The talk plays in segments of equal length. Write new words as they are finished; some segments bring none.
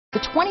The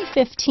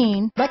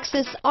 2015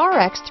 Lexus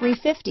RX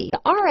 350.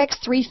 The RX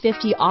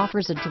 350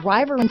 offers a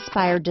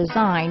driver-inspired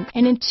design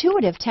and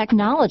intuitive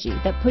technology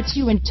that puts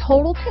you in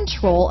total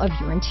control of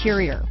your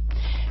interior.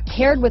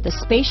 Paired with a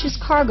spacious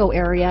cargo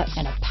area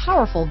and a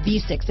powerful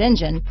V6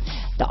 engine,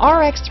 the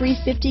RX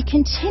 350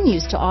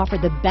 continues to offer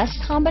the best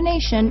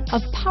combination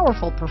of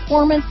powerful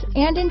performance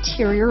and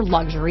interior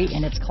luxury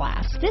in its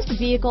class. This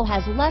vehicle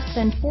has less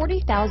than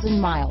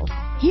 40,000 miles.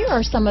 Here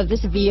are some of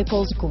this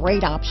vehicle's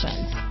great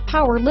options: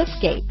 power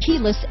liftgate,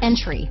 keyless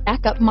entry,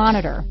 backup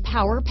monitor,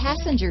 power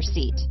passenger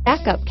seat,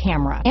 backup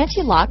camera,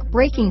 anti-lock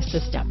braking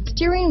system,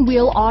 steering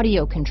wheel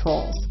audio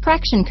controls,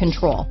 traction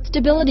control,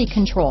 stability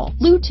control,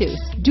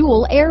 Bluetooth,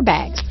 dual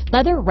airbags,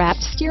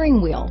 leather-wrapped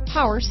steering wheel,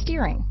 power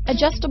steering,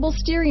 adjustable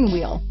steering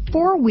wheel,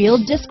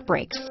 four-wheel disc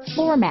brakes,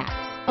 floor mats,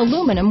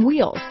 aluminum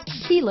wheels,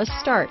 keyless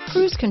start,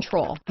 cruise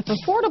control. If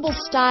affordable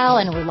style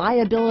and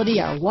reliability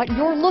are what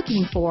you're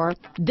looking for,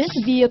 this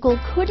vehicle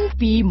couldn't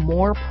be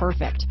more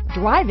perfect.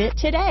 Drive it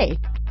today.